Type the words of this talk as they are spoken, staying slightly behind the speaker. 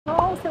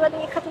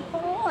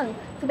Sawadee.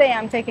 Today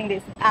I'm taking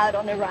this out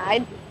on a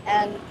ride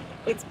and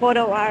it's both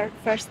of our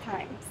first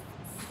times.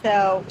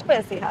 So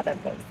we'll see how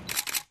that goes.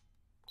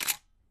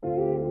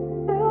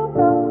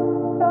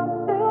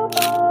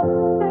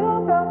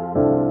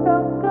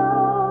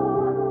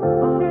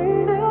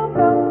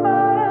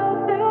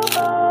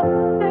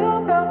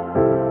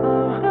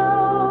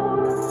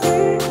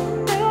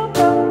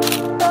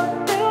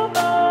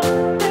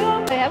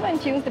 I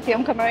haven't used the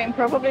film camera in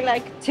probably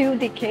like 2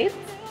 decades.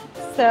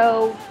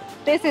 So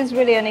this is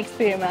really an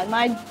experiment.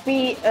 Might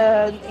be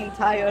an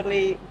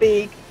entirely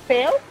big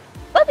fail,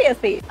 but we'll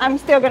see. I'm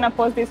still gonna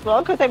post this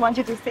vlog because I want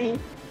you to see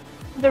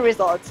the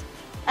results.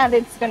 And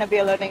it's gonna be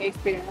a learning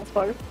experience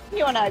for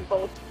you and I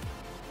both.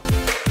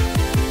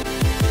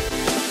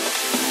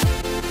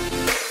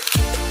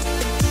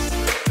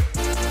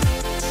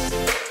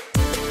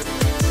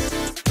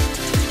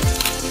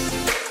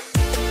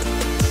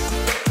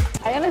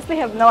 I honestly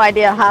have no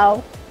idea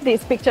how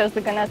these pictures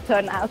are gonna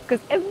turn out because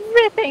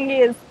everything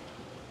is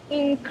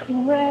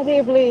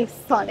incredibly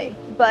sunny,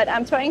 but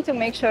I'm trying to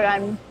make sure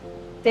I'm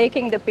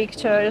taking the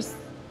pictures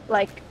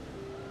like,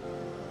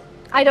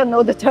 I don't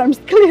know the terms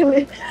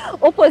clearly,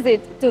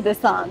 opposite to the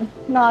sun,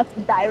 not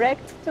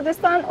direct to the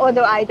sun,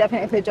 although I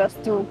definitely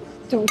just do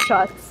 2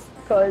 shots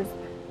because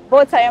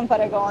both Siam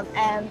Paragon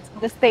and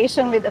the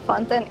station with the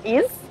fountain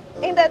is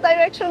in that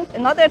direction.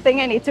 Another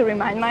thing I need to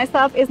remind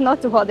myself is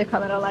not to hold the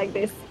camera like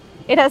this.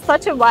 It has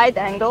such a wide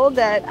angle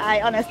that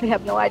I honestly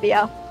have no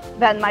idea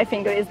when my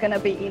finger is gonna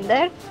be in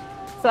there.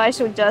 So I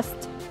should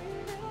just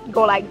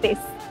go like this.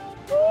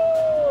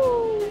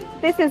 Woo!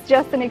 This is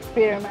just an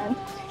experiment.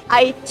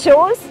 I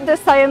chose the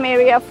Siam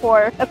area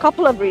for a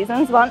couple of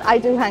reasons. One, I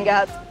do hang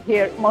out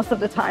here most of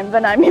the time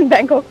when I'm in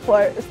Bangkok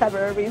for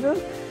several reasons.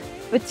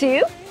 But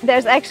 2,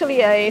 there's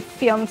actually a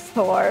film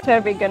store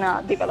where we're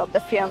gonna develop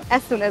the film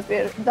as soon as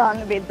we're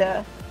done with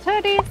the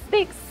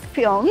 36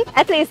 films.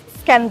 At least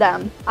scan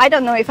them. I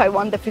don't know if I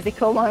want the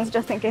physical ones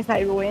just in case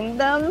I ruin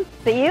them.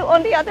 See you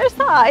on the other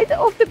side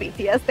of the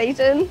BTS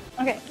station.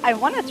 Okay, I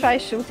want to try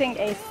shooting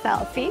a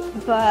selfie,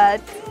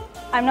 but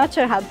I'm not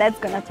sure how that's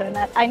gonna turn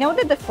out. I know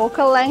that the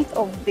focal length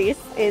of this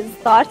is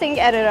starting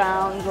at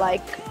around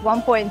like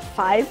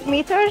 1.5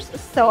 meters,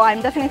 so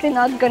I'm definitely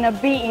not gonna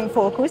be in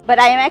focus, but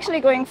I am actually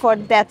going for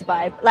that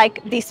vibe,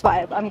 like this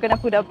vibe. I'm gonna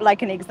put up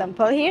like an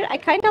example here. I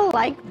kind of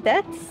like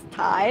that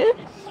style.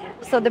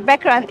 So the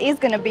background is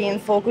gonna be in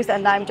focus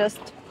and I'm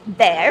just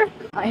there.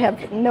 I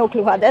have no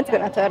clue how that's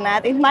gonna turn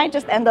out. It might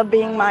just end up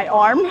being my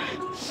arm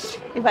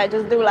if I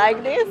just do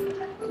like this,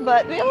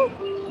 but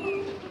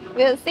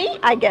we'll see,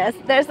 I guess.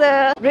 There's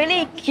a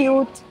really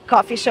cute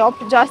coffee shop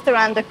just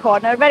around the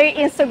corner, very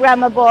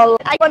Instagrammable.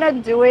 I want to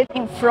do it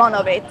in front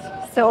of it.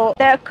 So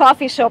their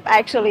coffee shop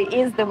actually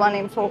is the one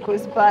in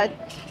focus, but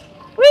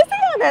we'll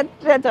see how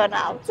that turns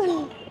out.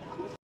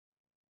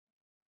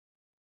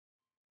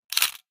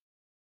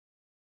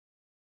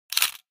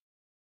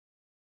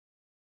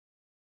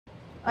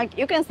 Like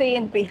you can see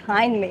it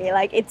behind me,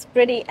 like it's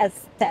pretty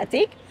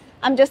aesthetic.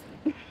 I'm just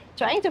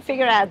trying to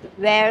figure out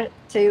where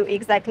to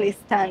exactly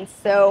stand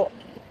so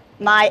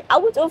my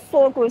out of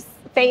focus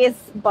face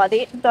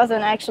body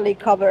doesn't actually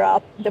cover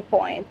up the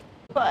point.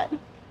 But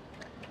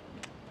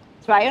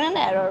trial and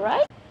error,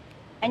 right?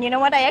 And you know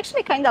what, I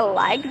actually kind of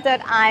like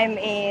that I'm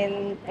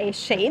in a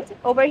shade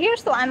over here,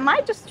 so I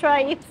might just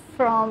try it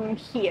from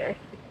here.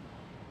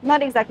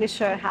 Not exactly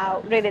sure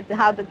how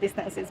the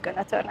distance is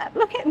gonna turn out.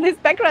 Look at this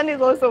background is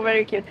also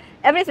very cute.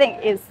 Everything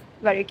is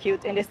very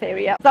cute in this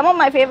area. Some of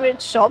my favorite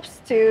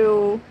shops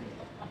to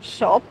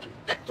shop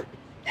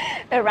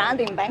around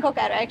in Bangkok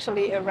are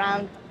actually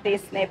around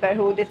this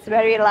neighborhood. It's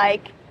very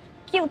like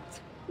cute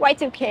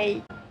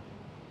Y2K.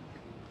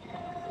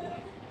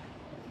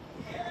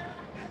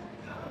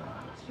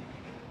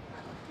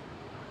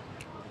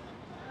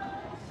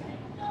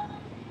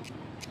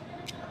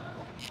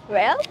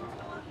 Well,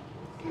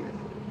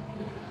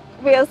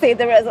 we'll see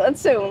the result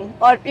soon,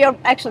 or you're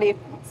actually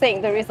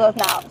seeing the result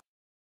now.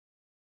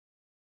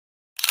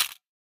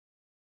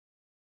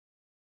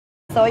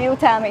 So you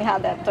tell me how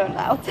that turned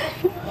out.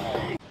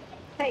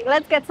 Hey,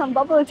 let's get some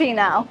bubble tea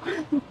now.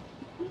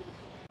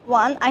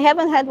 1, I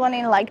haven't had one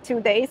in like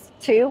 2 days.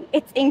 2,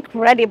 it's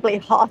incredibly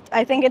hot.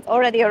 I think it's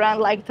already around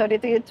like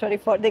 33,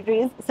 34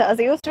 degrees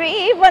Celsius.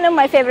 3, one of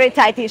my favorite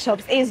Thai tea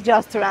shops is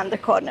just around the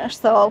corner,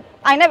 so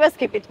I never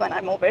skip it when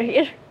I'm over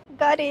here.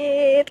 Got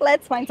it!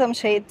 Let's find some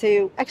shade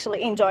to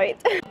actually enjoy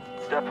it.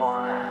 Step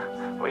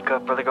 1, wake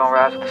up, really gonna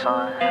rise with the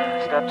sun.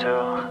 Step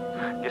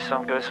 2,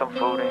 get some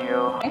food in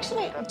you.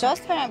 Actually,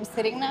 just where I'm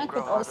sitting now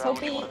could also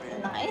be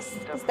nice.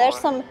 There's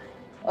some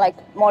like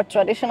more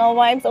traditional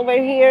vibes over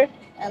here,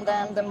 and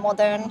then the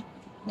modern,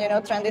 you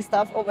know, trendy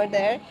stuff over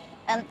there.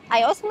 And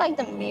I also like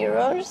the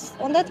mirrors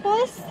on that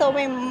place, so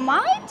we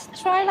might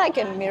try like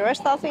a mirror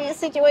selfie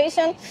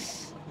situation.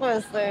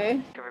 We'll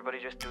see. Everybody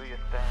just do your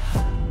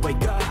thing.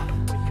 Wake up,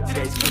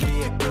 today's gonna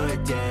be a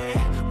good day.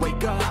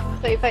 Wake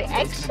up. So if I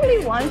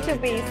actually want to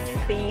be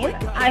seen,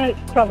 I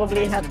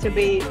probably have to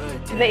be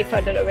way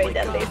further away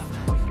than this.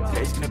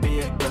 Today's gonna be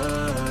a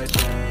good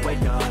day.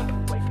 Wake up.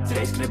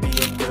 Today's gonna be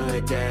a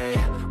good day.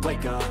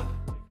 Wake up.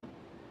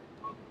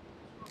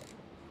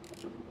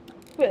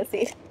 We'll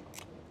see.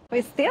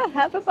 We still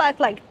have about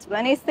like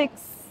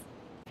 26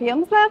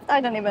 films left. I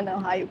don't even know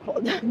how you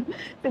call them.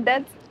 So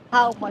that's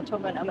how much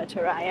of an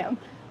amateur I am.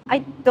 I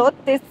thought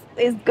this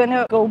is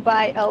gonna go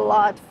by a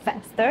lot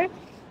faster,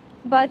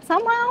 but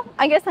somehow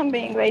I guess I'm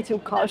being way too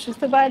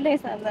cautious about this,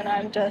 and then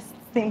I'm just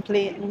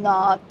simply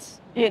not,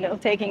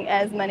 taking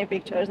as many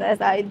pictures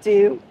as I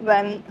do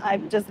when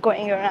I'm just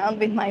going around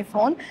with my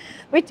phone,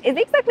 which is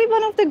exactly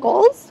one of the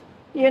goals,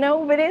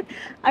 with it.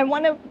 I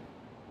want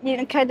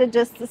to kind of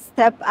just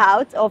step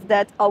out of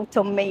that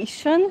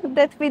automation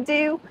that we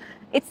do.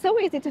 It's so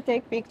easy to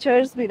take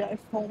pictures with our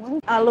phone.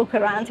 I'll look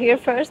around here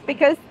first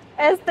because,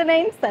 as the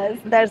name says,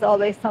 there's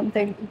always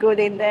something good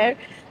in there.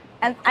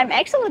 And I'm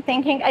actually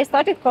thinking, I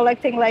started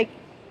collecting like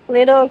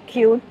little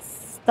cute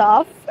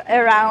stuff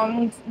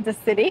around the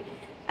city.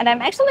 And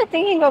I'm actually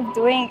thinking of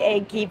doing a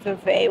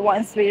giveaway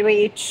once we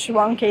reach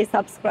 1K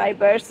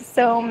subscribers.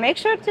 So make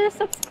sure to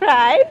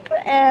subscribe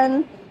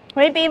and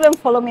maybe even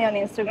follow me on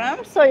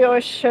Instagram so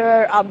you're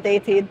sure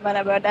updated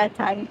whenever that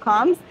time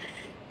comes.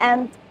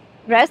 And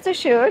rest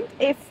assured,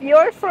 if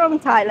you're from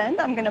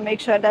Thailand, I'm going to make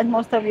sure that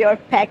most of your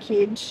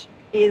package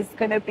is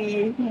going to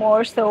be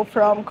more so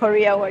from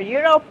Korea or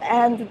Europe,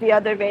 and the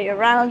other way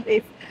around.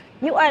 If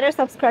you are a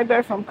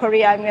subscriber from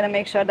Korea, I'm going to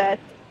make sure that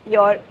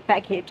your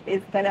package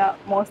is going to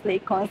mostly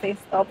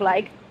consist of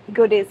like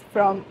goodies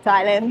from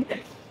Thailand.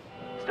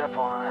 Step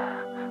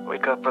 1,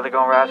 wake up early,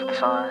 gonna rise with the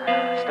sun.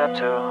 Step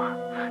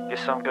 2, get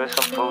some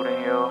food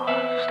in you.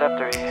 Step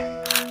 3,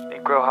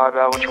 think real hard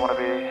about what you wanna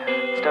be.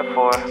 Step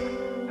 4,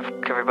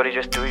 everybody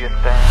just do your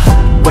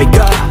thing. Wake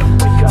up,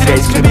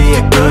 today's gonna be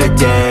a good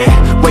day.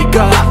 Wake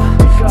up,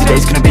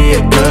 today's gonna be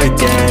a good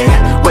day.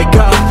 Wake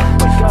up,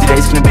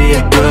 today's gonna be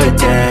a good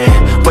day.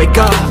 Wake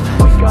up,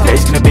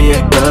 today's gonna be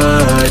a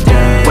good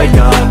day. Wake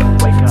up,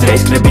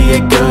 today's gonna be a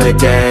good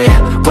day.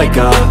 Wake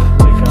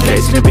up,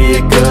 today's gonna be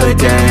a good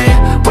day.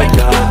 Wake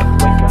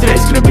up,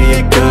 today's gonna be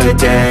a good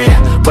day.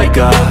 Wake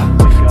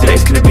up,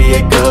 today's gonna be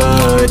a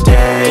good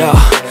day. Yo,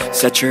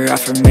 set your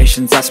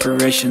affirmations,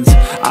 aspirations.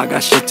 I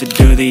got shit to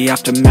do, the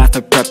aftermath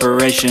of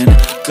preparation.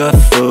 Good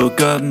food,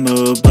 good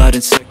mood, blood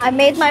and sick. I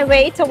made my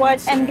way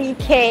towards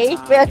MBK.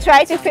 We'll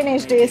try to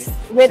finish this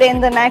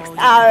within the next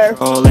hour.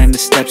 All in the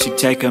steps you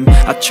take them.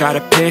 I try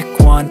to pick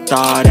one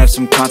thought, have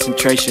some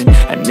concentration.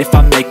 And if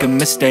I make a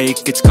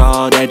mistake, it's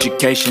called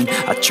education.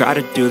 I try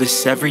to do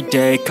this every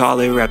day, call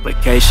it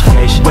replication.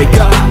 Wake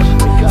up,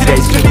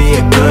 today's gonna be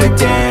a good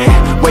day.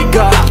 Wake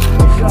up,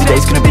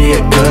 today's gonna be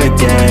a good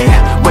day.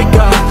 Wake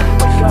up,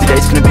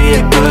 today's gonna be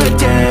a good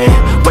day.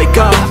 Wake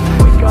up,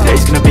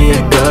 today's gonna be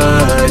a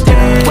good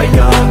day. Wake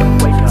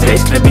up,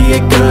 today's gonna be a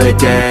good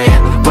day.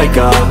 Wake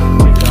up,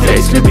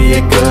 today's gonna be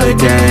a good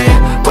day.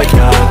 Wake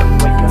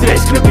up,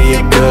 today's gonna be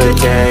a good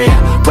day.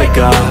 Wake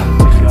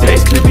up,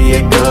 today's gonna be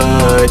a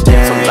good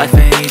day. So life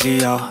ain't easy,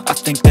 yo, I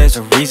think there's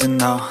a reason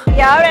though.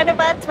 Yeah, we're at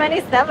about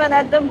 27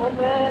 at the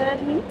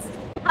moment.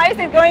 How is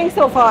it going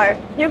so far?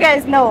 You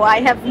guys know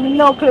I have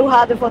no clue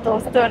how the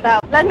photos turned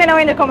out. Let me know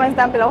in the comments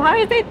down below. How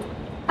is it?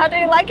 How do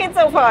you like it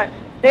so far?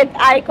 Did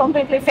I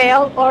completely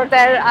fail, or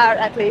there are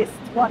at least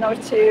one or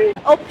two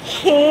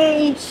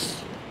okay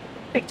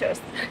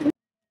pictures?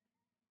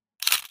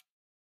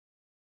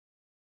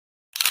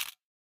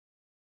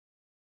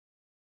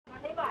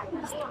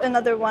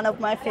 Another one of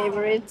my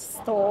favorite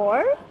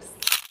stores.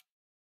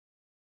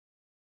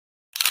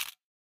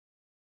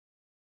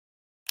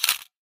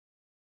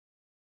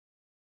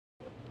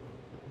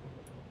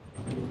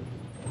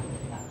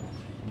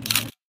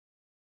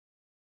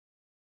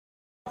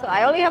 So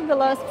I only have the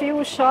last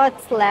few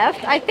shots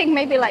left. I think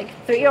maybe like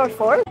 3 or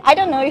 4. I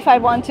don't know if I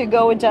want to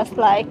go just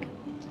like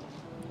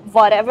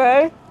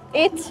whatever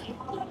it,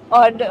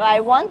 or do I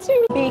want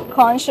to be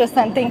conscious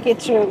and think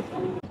it through.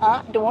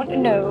 I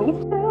don't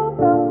know.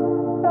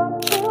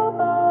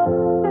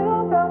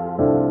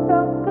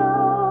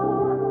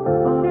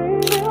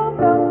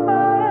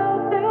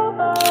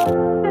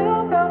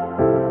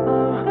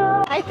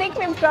 I think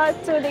we've got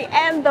to the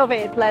end of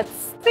it.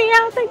 Let's see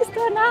how things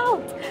turn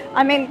out.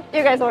 I mean,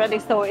 you guys already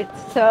saw it,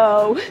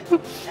 so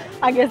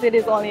I guess it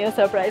is only a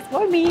surprise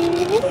for me.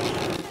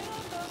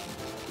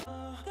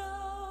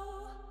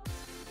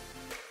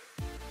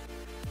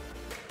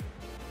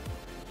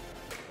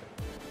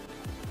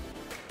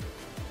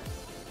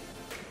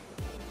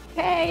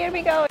 Okay, here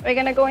we go. We're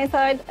gonna go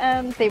inside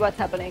and see what's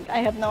happening. I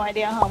have no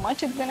idea how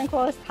much it's gonna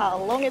cost, how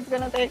long it's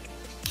gonna take.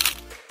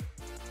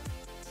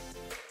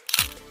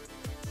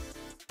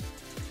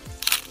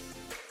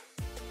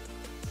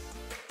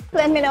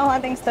 Let me know how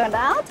things turned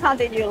out. How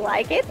did you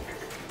like it?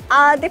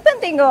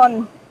 Depending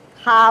on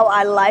how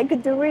I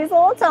like the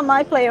results, I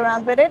might play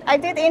around with it. I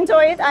did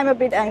enjoy it. I'm a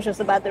bit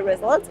anxious about the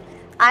results.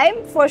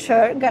 I'm for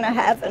sure gonna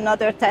have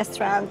another test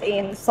round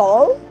in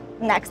Seoul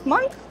next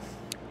month.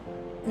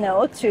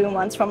 No, 2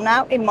 months from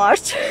now, in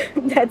March.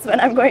 That's when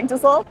I'm going to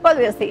Seoul. But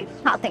we'll see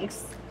how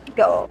things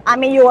go. I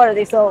mean, you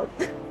already saw.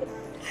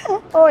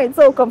 Oh, it's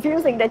so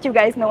confusing that you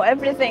guys know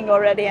everything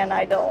already and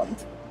I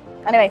don't.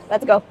 Anyway,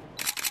 let's go.